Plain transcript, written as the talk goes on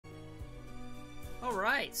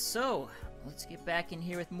Alright, so let's get back in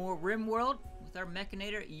here with more RimWorld with our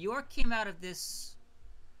Mechanator. York came out of this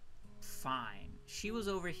fine. She was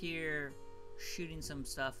over here shooting some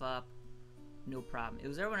stuff up. No problem. It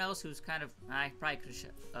was everyone else who was kind of... I probably could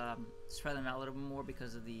have spread them out a little bit more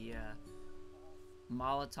because of the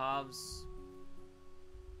Molotovs.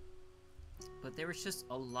 But there was just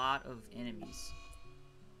a lot of enemies.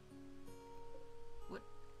 What?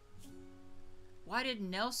 Why did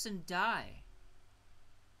Nelson die?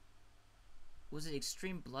 Was it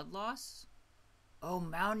extreme blood loss? Oh,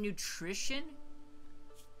 malnutrition?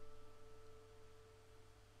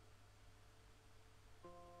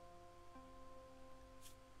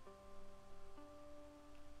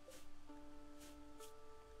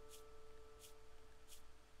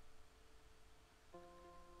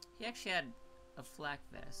 He actually had a flak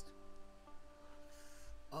vest.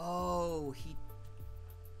 Oh,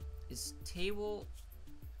 his table...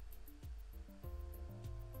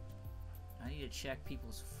 I need to check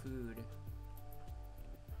people's food.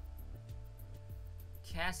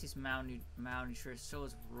 Cassie's malnourished, so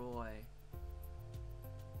is Roy.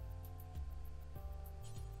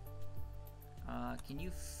 Can you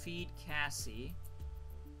feed Cassie?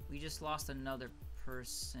 We just lost another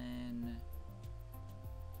person.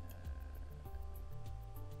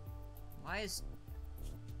 Why is...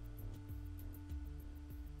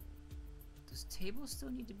 Does table still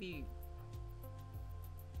need to be...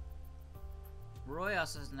 Roy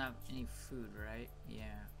also doesn't have any food, right?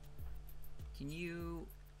 Yeah. Can you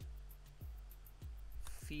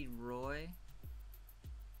feed Roy?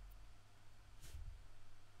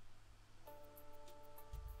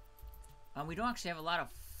 We don't actually have a lot of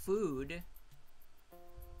food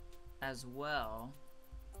as well.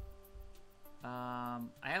 I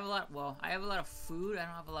have a lot, well, I have a lot of food, I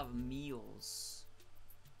don't have a lot of meals.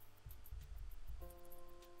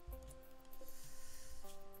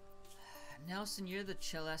 Nelson, you're the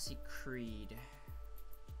Chelsea Creed.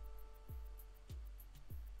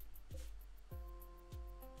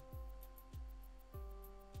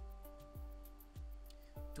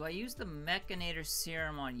 Do I use the Mechanator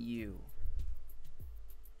serum on you?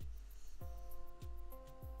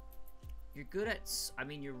 You're good at, I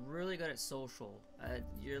mean, you're really good at social.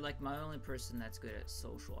 You're like my only person that's good at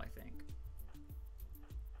social, I think.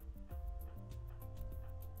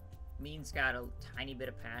 Mean's got a tiny bit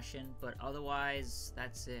of passion, but otherwise,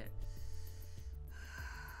 that's it.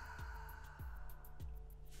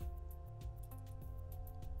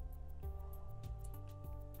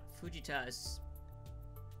 Fujita is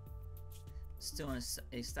still in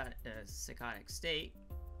a psychotic state.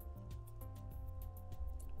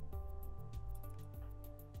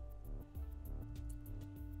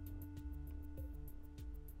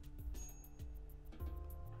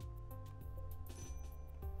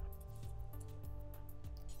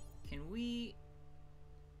 Can we...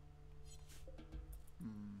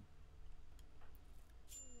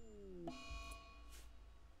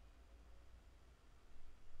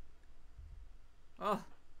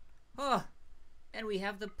 Oh! And we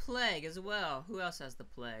have the plague as well. Who else has the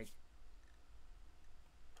plague?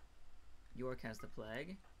 York has the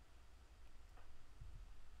plague.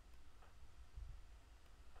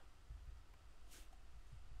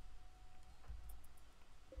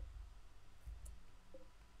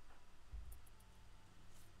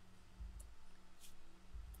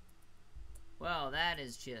 Well, that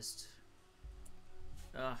is just...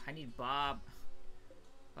 I need Bob.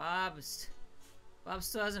 Bob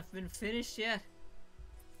still hasn't been finished yet.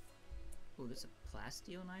 Oh, there's a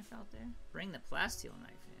plasteel knife out there? Bring the plasteel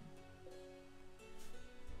knife in.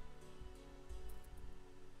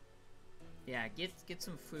 Yeah, get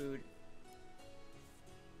some food.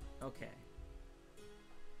 Okay.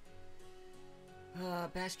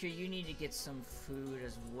 Bashkir, you need to get some food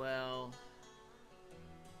as well.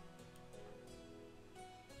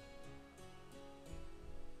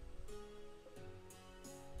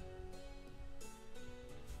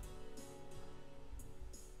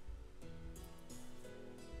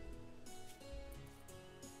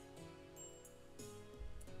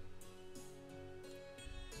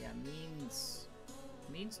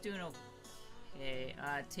 Mean's doing okay.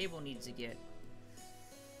 Table needs to get...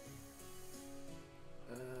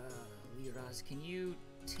 Liraz, can you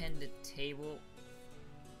tend to table?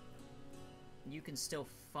 You can still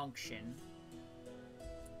function.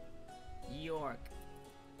 York.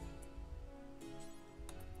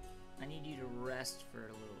 I need you to rest for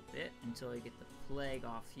a little bit until I get the plague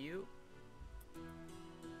off you.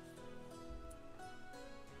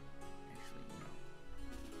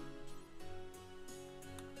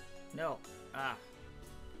 No. Ah.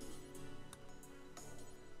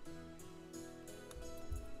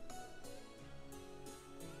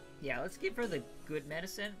 Yeah, let's give her the good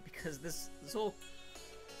medicine because this whole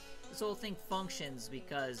thing functions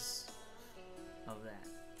because of that.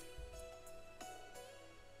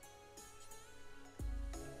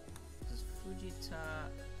 Does Fujita?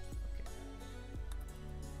 Okay.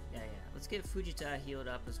 Yeah. Let's get Fujita healed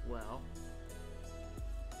up as well.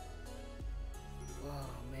 Oh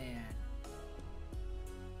man.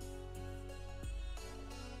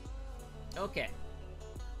 Okay.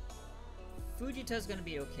 Fujita's gonna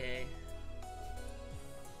be okay.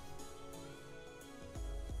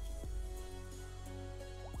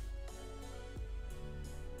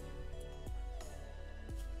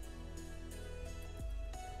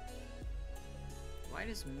 Why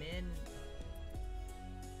does Min...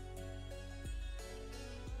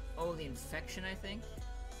 Oh, the infection, I think?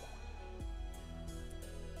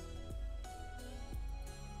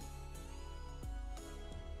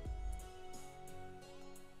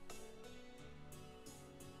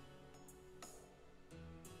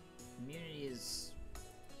 Immunity is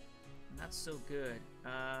not so good.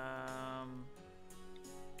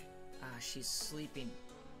 She's sleeping.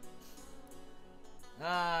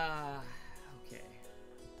 Okay.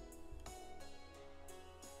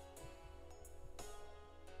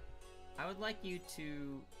 I would like you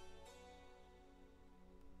to...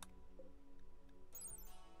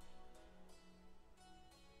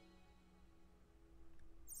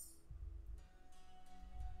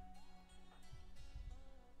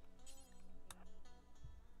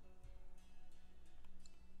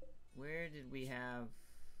 Where did we have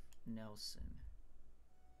Nelson?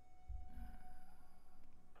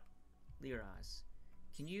 Liraz.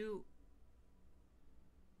 Can you...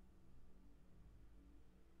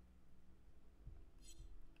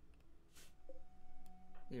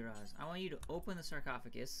 Liraz, I want you to open the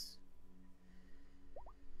sarcophagus.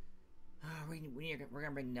 We're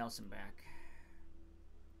gonna bring Nelson back.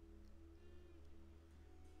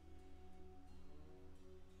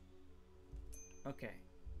 Okay.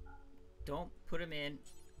 Don't put him in.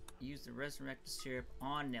 Use the resurrected syrup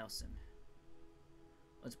on Nelson.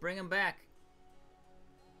 Let's bring him back.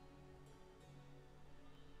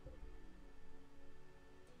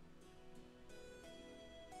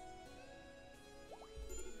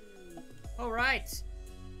 All right.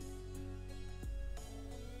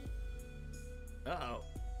 Uh-oh.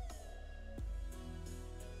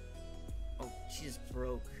 Oh, she just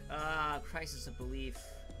broke. Crisis of belief.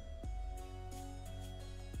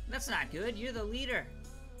 That's not good. You're the leader.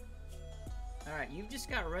 Alright, you've just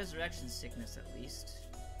got resurrection sickness at least.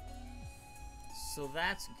 So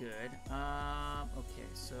that's good. Okay,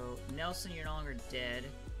 so Nelson, you're no longer dead.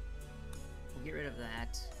 We'll get rid of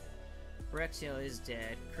that. Brexio is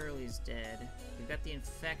dead. Curly's dead. We've got the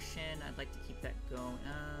infection. I'd like to keep that going.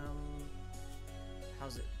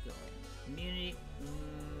 How's it going? Immunity.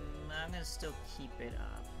 I'm gonna still keep it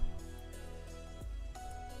up.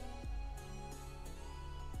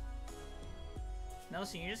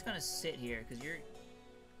 Nelson, you're just gonna sit here because you're...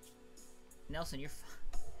 Nelson,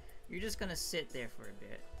 you're just gonna sit there for a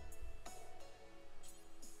bit.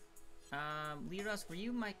 Liras, were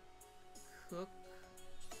you my cook?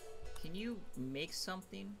 Can you make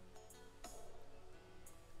something?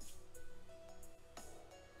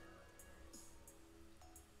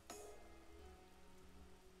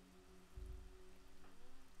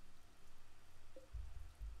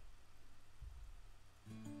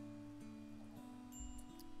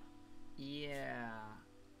 Yeah.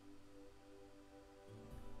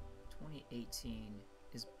 2018.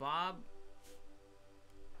 Is Bob...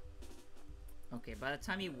 Okay, by the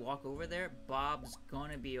time you walk over there, Bob's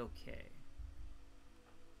gonna be okay.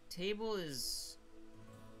 Table is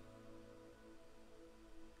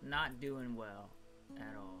not doing well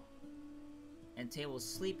at all. And Table's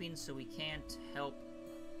sleeping, so we can't help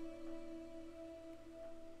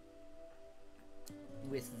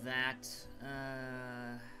with that.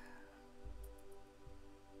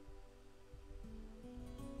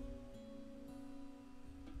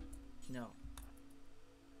 No.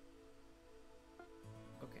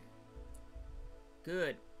 Okay.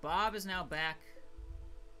 Good. Bob is now back.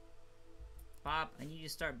 Bob, I need you to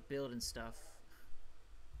start building stuff.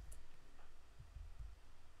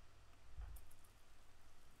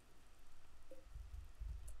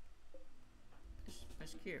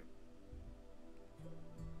 That's cute.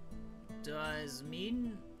 Does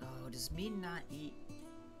Mean... Oh, does Mean not eat...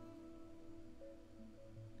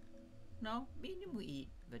 No, Mean will eat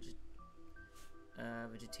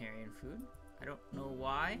vegetarian food. I don't know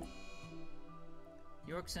why.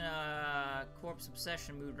 York's in a corpse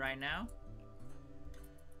obsession mood right now.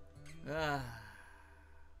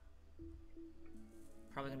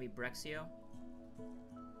 Probably gonna be Brexio.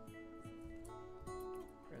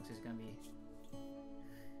 looks like he's gonna be...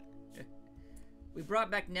 We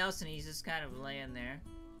brought back Nelson, he's just kind of laying there.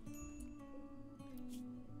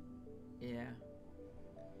 Yeah.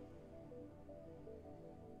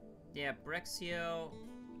 Yeah, Brexio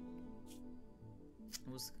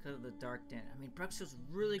was because of the dark den. I mean, Brexio's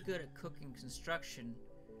really good at cooking construction.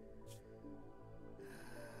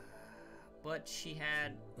 But she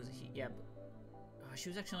had... Was it he? Yeah. She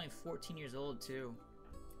was actually only 14 years old, too.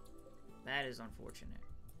 That is unfortunate.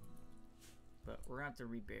 But we're gonna have to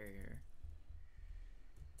rebury her.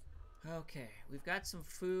 Okay, we've got some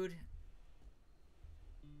food.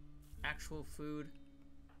 Actual food.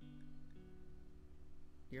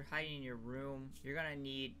 You're hiding in your room. You're gonna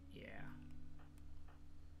need... Yeah.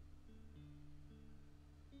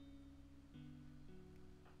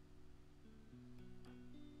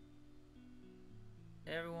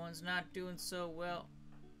 Everyone's not doing so well.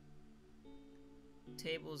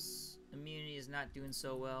 Table's immunity is not doing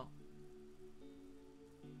so well.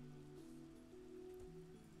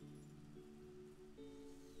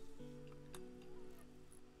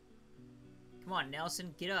 Come on,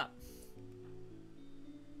 Nelson, get up.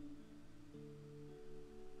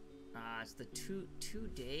 It's the two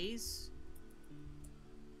days.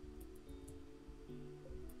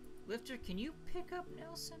 Lifter, can you pick up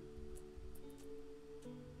Nelson?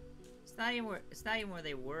 It's not even where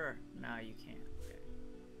they were. No, you can't. Okay.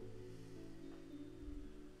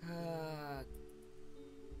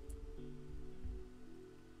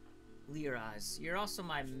 Liraz, you're also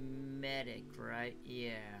my medic, right?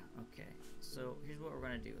 Yeah. Okay. So here's what we're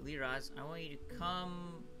gonna do. Liraz, I want you to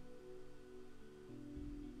come.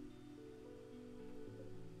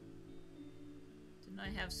 Didn't I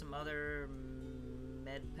have some other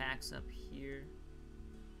med packs up here?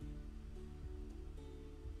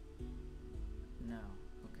 No.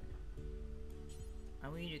 Okay. I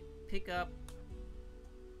want you to pick up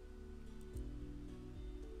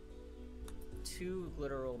 2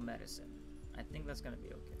 literal medicine. I think that's gonna be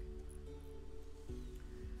okay.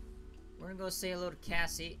 We're gonna go say hello to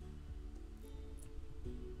Cassie.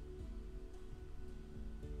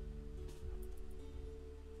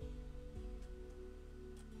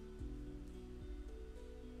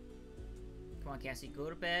 Come on, Cassie, go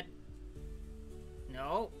to bed.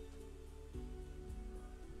 No.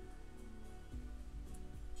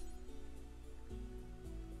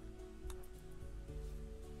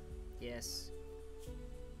 Yes.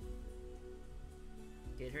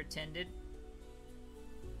 Get her tended.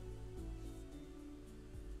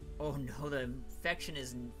 Oh no, the infection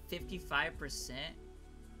is 55%.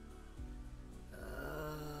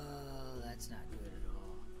 Oh, that's not good at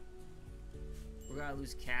all. We're gonna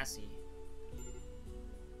lose Cassie.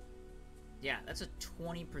 Yeah, that's a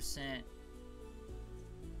 20%.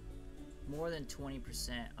 More than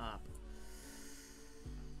 20% up.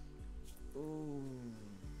 Ooh.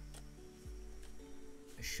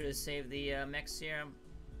 I should have saved the mech serum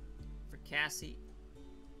for Cassie.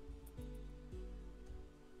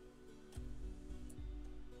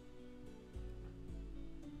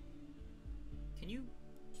 Can you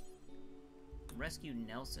rescue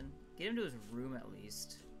Nelson? Get him to his room at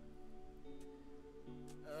least.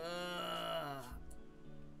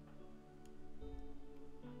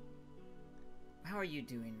 How are you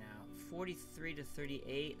doing now? 43 to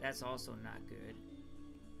 38? That's also not good.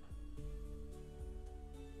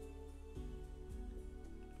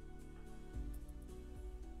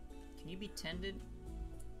 Can you be tended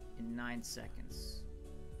in 9 seconds?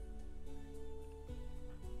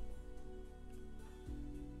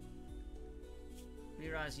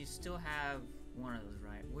 Realize you still have one of those,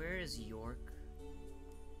 right? Where is York?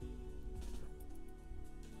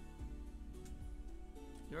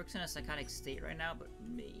 York's in a psychotic state right now, but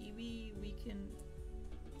maybe we can...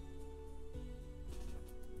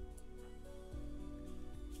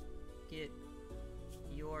 get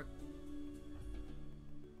York...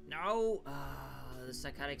 No! The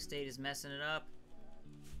psychotic state is messing it up.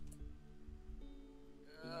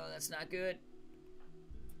 Oh, that's not good.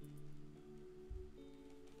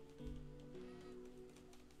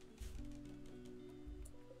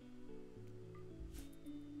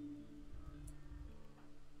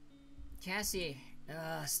 Cassie,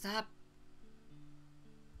 stop.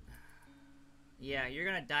 Yeah, you're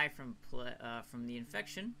gonna die from the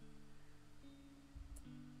infection.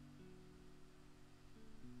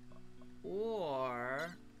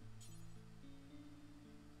 Or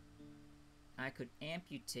I could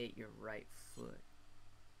amputate your right foot.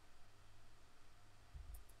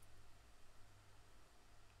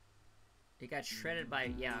 It got shredded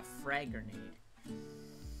by, yeah, a frag grenade.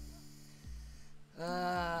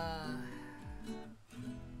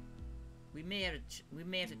 We may have to We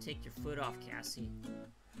may have to take your foot off, Cassie.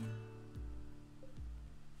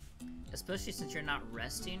 Especially since you're not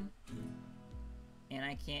resting. And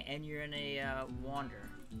I can't, and you're in a wander.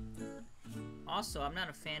 Also, I'm not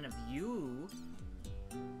a fan of you.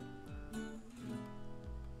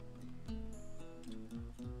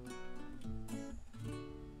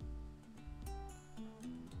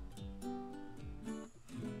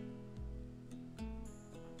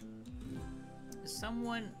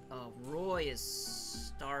 Someone, oh, Roy is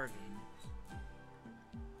starving.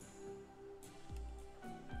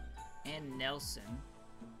 And Nelson.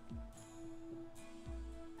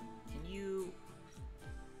 Can you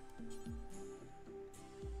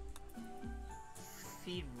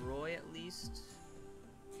feed Roy at least?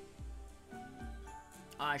 Oh,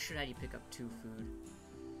 I should have you pick up 2 food.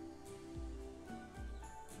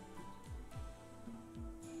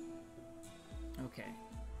 Okay.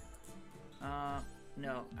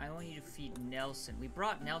 No, I want you to feed Nelson. We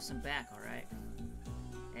brought Nelson back, alright?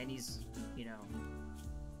 And he's, you know,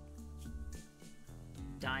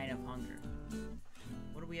 dying of hunger.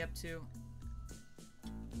 What are we up to?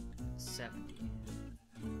 70.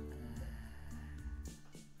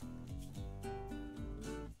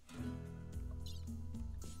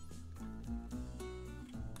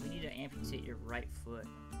 We need to amputate your right foot.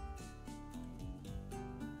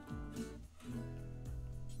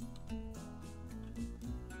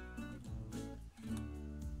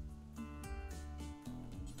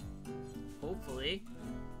 Hopefully.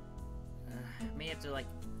 May have to, like,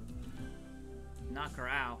 knock her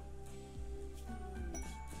out.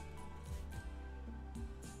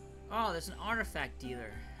 Oh, there's an artifact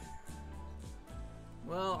dealer.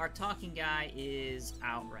 Well, our talking guy is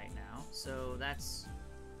out right now, so that's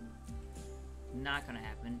not gonna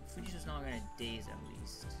happen. Fujita's no longer in a daze, at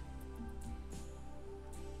least.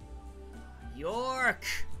 York!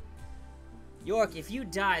 York, if you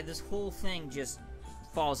die, this whole thing just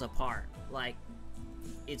falls apart. Like,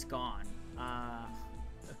 it's gone.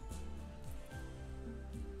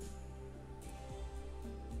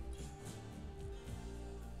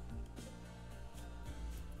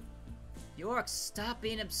 York, stop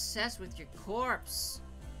being obsessed with your corpse.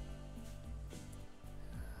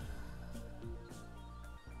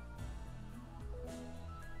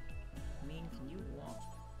 Mean, can you walk?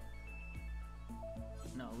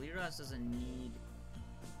 No, Liros doesn't need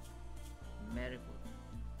medical.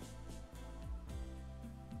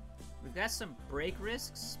 We've got some break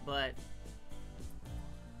risks, but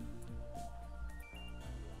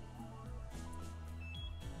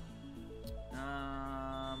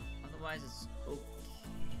otherwise it's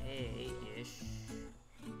okay-ish.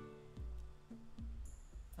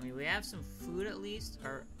 I mean, we have some food at least.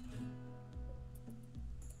 Are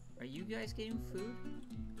you guys getting food?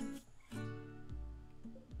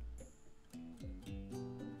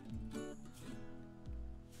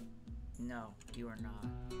 No, you are not.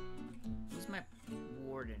 Who's my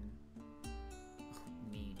warden? Oh,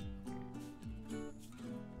 Mean.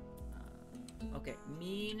 Okay,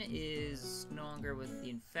 Mean is no longer with the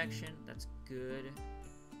infection. That's good.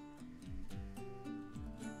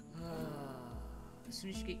 As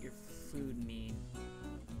soon as you get your food, Mean.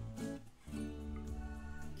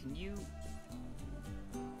 Can you...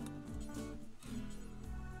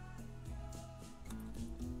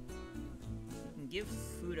 You can give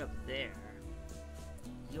food up there.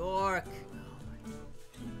 York!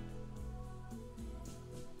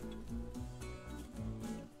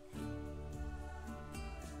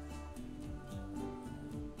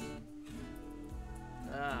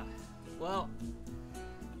 Well,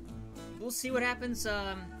 we'll see what happens,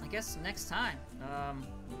 I guess, next time,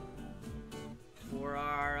 for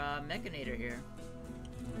our Mechanator here.